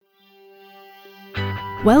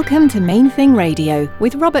Welcome to Main Thing Radio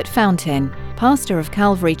with Robert Fountain, pastor of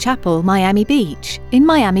Calvary Chapel, Miami Beach, in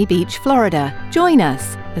Miami Beach, Florida. Join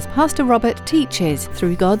us as Pastor Robert teaches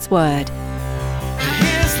through God's Word.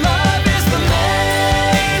 His love is the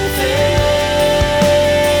main thing.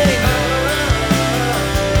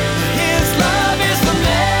 His love is the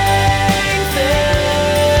main thing.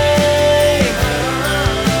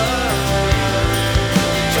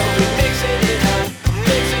 So we're mixing it up,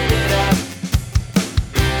 mixing it up.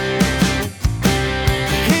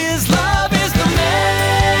 His love is the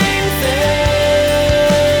main thing.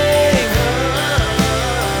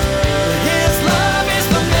 His love is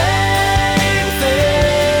the main thing.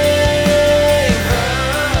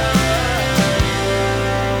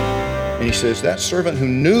 And he says, that servant who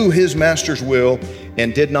knew his master's will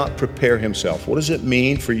and did not prepare himself. What does it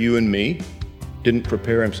mean for you and me? Didn't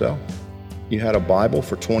prepare himself? You had a Bible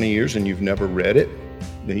for 20 years and you've never read it?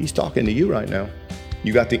 Then he's talking to you right now.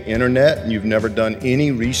 You got the internet and you've never done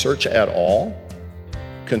any research at all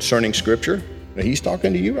concerning Scripture? Then he's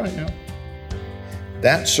talking to you right now.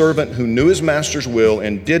 That servant who knew his master's will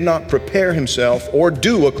and did not prepare himself or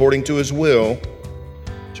do according to his will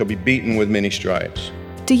shall be beaten with many stripes.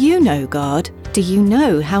 Do you know God? Do you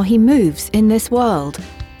know how He moves in this world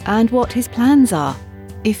and what His plans are?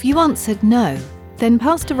 If you answered no, then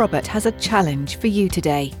Pastor Robert has a challenge for you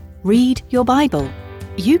today. Read your Bible.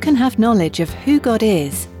 You can have knowledge of who God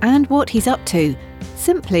is and what He's up to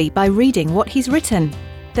simply by reading what He's written.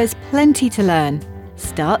 There's plenty to learn.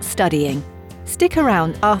 Start studying. Stick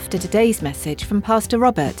around after today's message from Pastor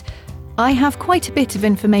Robert. I have quite a bit of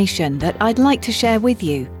information that I'd like to share with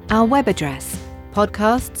you. Our web address,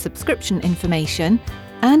 podcast subscription information,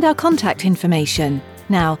 and our contact information.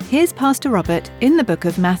 Now, here's Pastor Robert in the book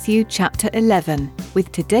of Matthew chapter 11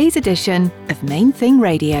 with today's edition of Main Thing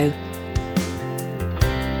Radio.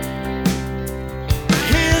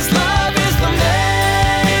 His love is the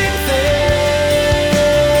main thing.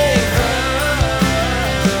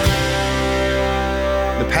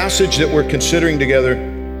 The passage that we're considering together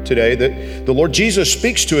today, that the Lord Jesus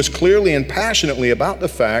speaks to us clearly and passionately about the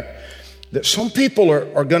fact that some people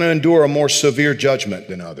are going to endure a more severe judgment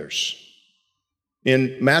than others.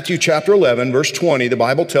 In Matthew chapter 11, verse 20, the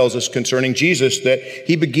Bible tells us concerning Jesus that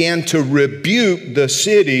he began to rebuke the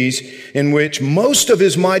cities in which most of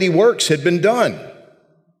his mighty works had been done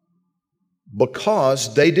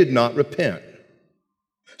because they did not repent.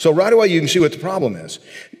 So right away you can see what the problem is.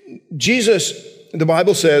 Jesus, the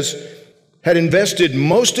Bible says, had invested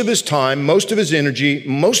most of his time, most of his energy,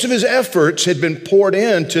 most of his efforts had been poured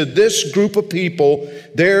into this group of people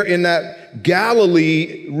there in that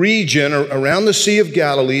Galilee region, or around the Sea of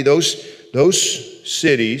Galilee, those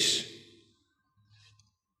cities,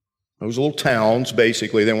 those little towns,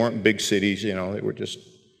 basically. They weren't big cities, they were just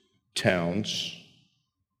towns.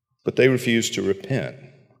 But they refused to repent.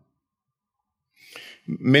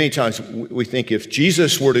 Many times we think if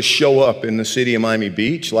Jesus were to show up in the city of Miami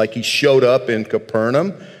Beach, like he showed up in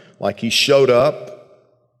Capernaum, like he showed up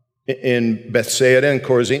in Bethsaida and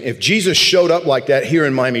Chorazin, if Jesus showed up like that here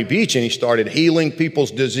in Miami Beach and he started healing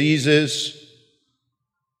people's diseases,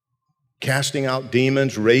 casting out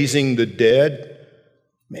demons, raising the dead,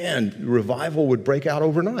 man, revival would break out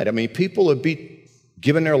overnight. I mean, people would be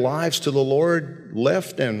giving their lives to the Lord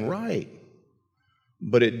left and right.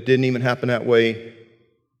 But it didn't even happen that way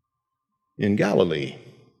in Galilee.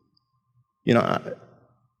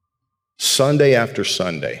 Sunday after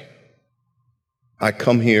Sunday, I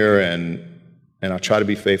come here and I try to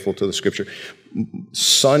be faithful to the Scripture.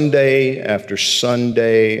 Sunday after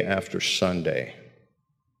Sunday after Sunday,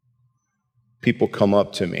 people come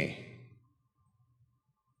up to me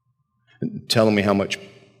telling me how much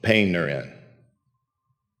pain they're in,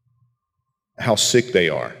 how sick they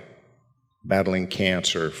are, battling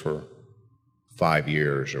cancer for 5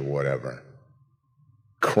 years or whatever,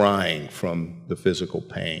 crying from the physical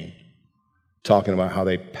pain, talking about how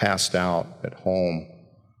they passed out at home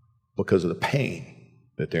because of the pain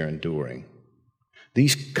that they're enduring.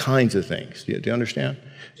 These kinds of things, do you understand?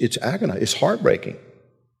 It's agonizing, it's heartbreaking.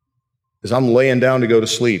 As I'm laying down to go to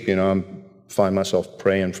sleep, I find myself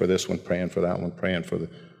praying for this one, praying for that one, praying for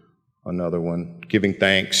another one, giving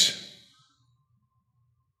thanks.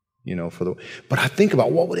 But I think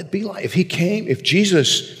about what would it be like if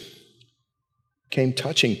Jesus came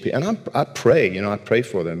touching people. And I pray, I pray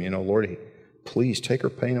for them, Lord, please take her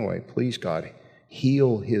pain away. Please, God,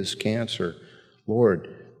 heal his cancer.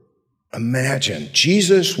 Lord, imagine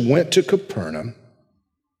Jesus went to Capernaum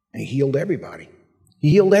and he healed everybody.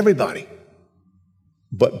 He healed everybody.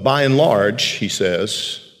 But by and large, he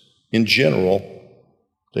says, in general,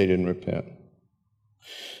 they didn't repent.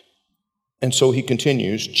 And so he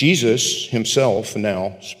continues, Jesus himself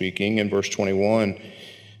now speaking in verse 21,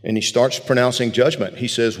 and he starts pronouncing judgment. He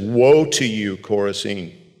says, "Woe to you,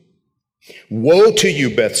 Chorazin! Woe to you,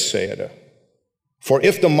 Bethsaida! For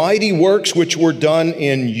if the mighty works which were done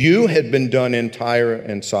in you had been done in Tyre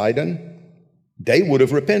and Sidon, they would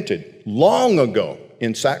have repented long ago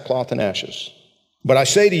in sackcloth and ashes. But I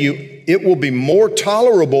say to you, it will be more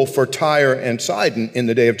tolerable for Tyre and Sidon in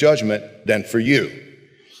the day of judgment than for you.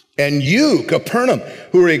 And you, Capernaum,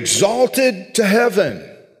 who are exalted to heaven,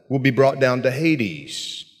 will be brought down to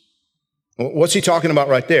Hades." What's he talking about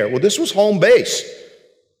right there? Well, this was home base.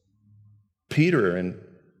 Peter and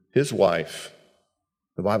his wife.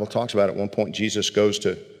 The Bible talks about at one point Jesus goes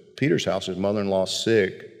to Peter's house. His mother-in-law's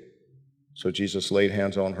sick. So Jesus laid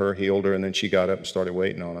hands on her, healed her, and then she got up and started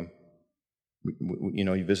waiting on him. You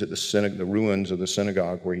know, you visit the ruins of the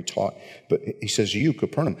synagogue where he taught. But he says, "You,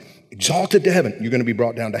 Capernaum, exalted to heaven, you're going to be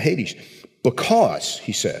brought down to Hades. Because,"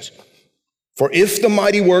 he says, "for if the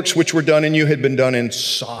mighty works which were done in you had been done in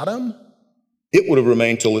Sodom, it would have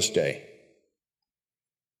remained till this day.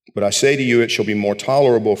 But I say to you, it shall be more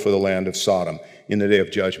tolerable for the land of Sodom in the day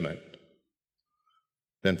of judgment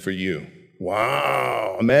than for you."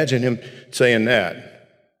 Wow. Imagine him saying that.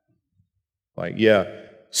 Like, yeah,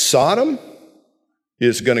 Sodom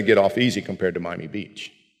is going to get off easy compared to Miami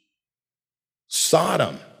Beach.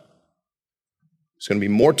 Sodom. It's going to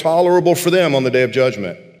be more tolerable for them on the day of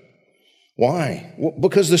judgment. Why? Well,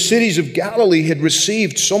 because the cities of Galilee had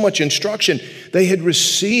received so much instruction. They had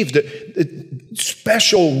received a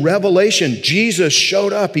special revelation. Jesus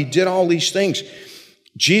showed up. He did all these things.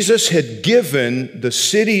 Jesus had given the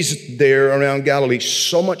cities there around Galilee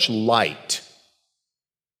so much light,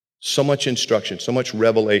 so much instruction, so much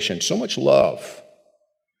revelation, so much love.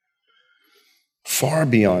 Far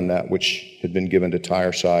beyond that which had been given to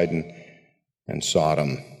Tyre, Sidon, and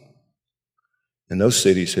Sodom. And those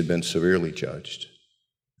cities had been severely judged.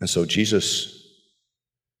 And so Jesus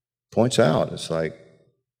points out, it's like,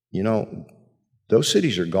 you know, those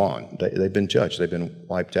cities are gone. They've been judged. They've been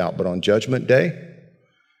wiped out. But on Judgment Day,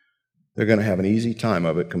 they're going to have an easy time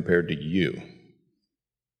of it compared to you.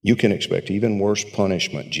 You can expect even worse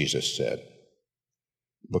punishment, Jesus said,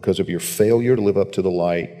 because of your failure to live up to the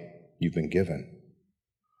light you've been given.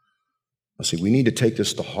 See, we need to take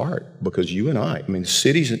this to heart because you and I mean,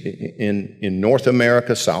 cities in North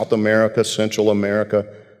America, South America, Central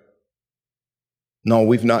America, no,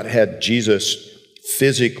 we've not had Jesus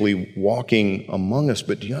physically walking among us,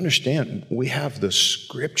 but do you understand? We have the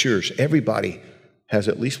scriptures. Everybody has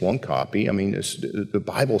at least one copy. I mean, the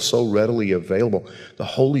Bible's so readily available. The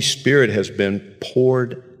Holy Spirit has been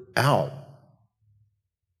poured out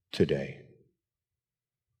today.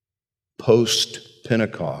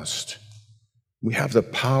 Post-Pentecost. We have the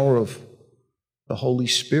power of the Holy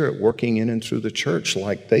Spirit working in and through the church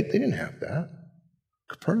like they didn't have that.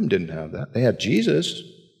 Capernaum didn't have that. They had Jesus.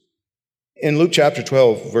 In Luke chapter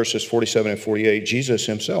 12, verses 47 and 48, Jesus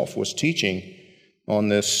himself was teaching on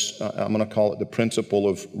this, I'm going to call it the principle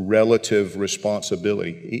of relative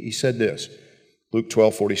responsibility. He said this, Luke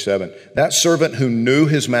 12:47, "That servant who knew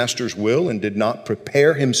his master's will and did not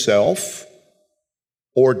prepare himself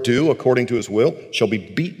or do according to his will shall be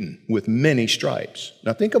beaten with many stripes."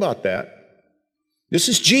 Now think about that. This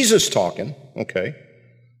is Jesus talking, okay?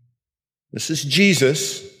 This is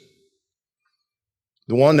Jesus.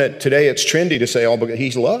 The one that today it's trendy to say, oh, but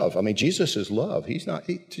he's love. I mean, Jesus is love.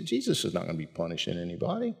 Jesus is not going to be punishing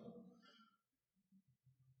anybody.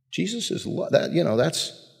 Jesus is love.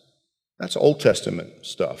 That's Old Testament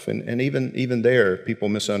stuff. And even there, people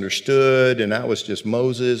misunderstood, and that was just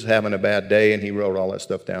Moses having a bad day, and he wrote all that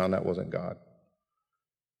stuff down. That wasn't God.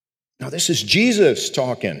 Now, this is Jesus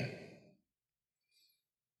talking.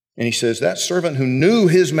 And he says, that servant who knew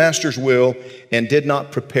his master's will and did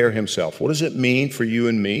not prepare himself. What does it mean for you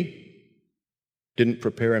and me? Didn't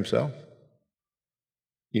prepare himself?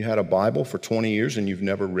 You had a Bible for 20 years and you've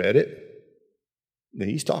never read it?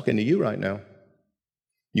 He's talking to you right now.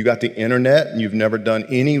 You got the internet and you've never done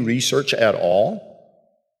any research at all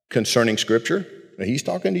concerning Scripture? He's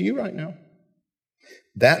talking to you right now.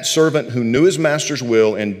 That servant who knew his master's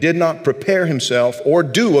will and did not prepare himself or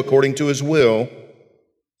do according to his will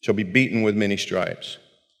shall be beaten with many stripes.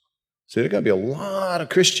 See, there are going to be a lot of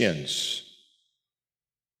Christians,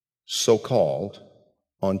 so-called,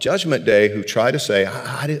 on Judgment Day who try to say,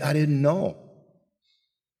 I didn't know.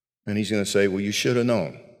 And he's going to say, well, you should have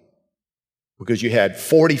known. Because you had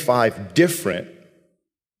 45 different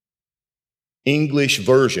English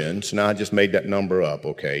versions. Now, I just made that number up,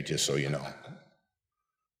 okay, just so you know.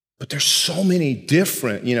 But there's so many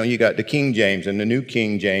different, you got the King James and the New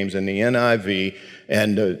King James and the NIV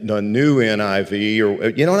and the new NIV, or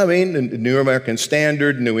you know what I mean? The New American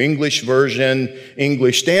Standard, New English Version,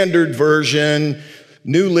 English Standard Version,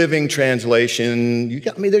 New Living Translation.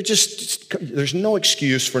 There's no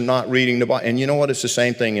excuse for not reading the Bible. And you know what? It's the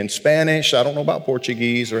same thing in Spanish. I don't know about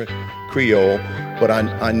Portuguese or Creole, but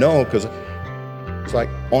I know because it's like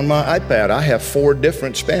on my iPad, I have 4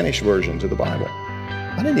 different Spanish versions of the Bible.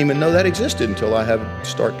 I didn't even know that existed until I had to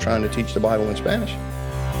start trying to teach the Bible in Spanish.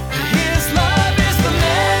 His love is the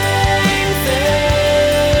main thing.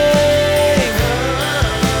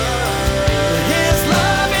 His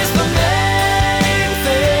love is the main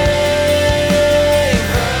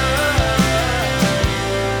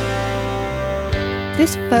thing.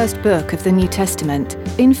 This first book of the New Testament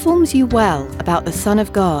informs you well about the Son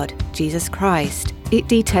of God, Jesus Christ. It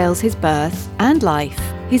details his birth and life,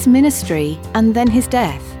 his ministry, and then his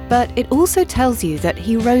death. But it also tells you that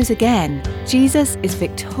he rose again. Jesus is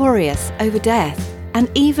victorious over death. And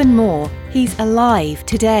even more, he's alive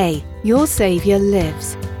today. Your Savior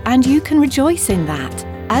lives, and you can rejoice in that.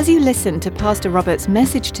 As you listen to Pastor Robert's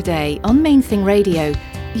message today on Main Thing Radio,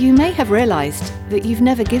 you may have realized that you've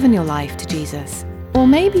never given your life to Jesus. Or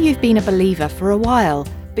maybe you've been a believer for a while,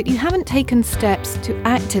 but you haven't taken steps to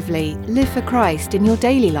actively live for Christ in your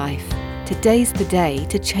daily life. Today's the day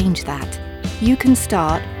to change that. You can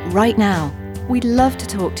start right now. We'd love to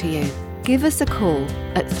talk to you. Give us a call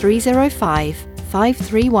at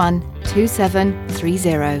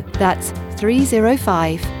 305-531-2730. That's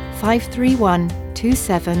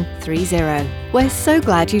 305-531-2730. We're so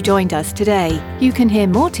glad you joined us today. You can hear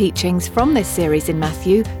more teachings from this series in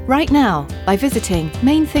Matthew right now by visiting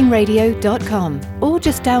mainthingradio.com or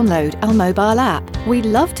just download our mobile app. We'd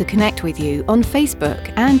love to connect with you on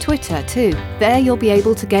Facebook and Twitter too. There you'll be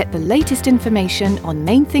able to get the latest information on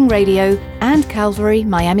Main Thing Radio and Calvary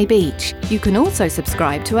Miami Beach. You can also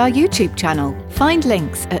subscribe to our YouTube channel. Find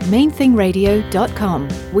links at mainthingradio.com.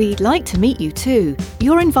 We'd like to meet you too.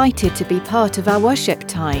 You're invited to be part of our worship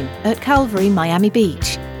time at Calvary Miami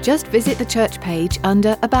Beach. Just visit the church page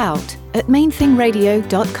under About at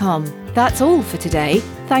mainthingradio.com. That's all for today.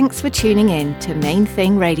 Thanks for tuning in to Main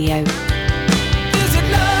Thing Radio.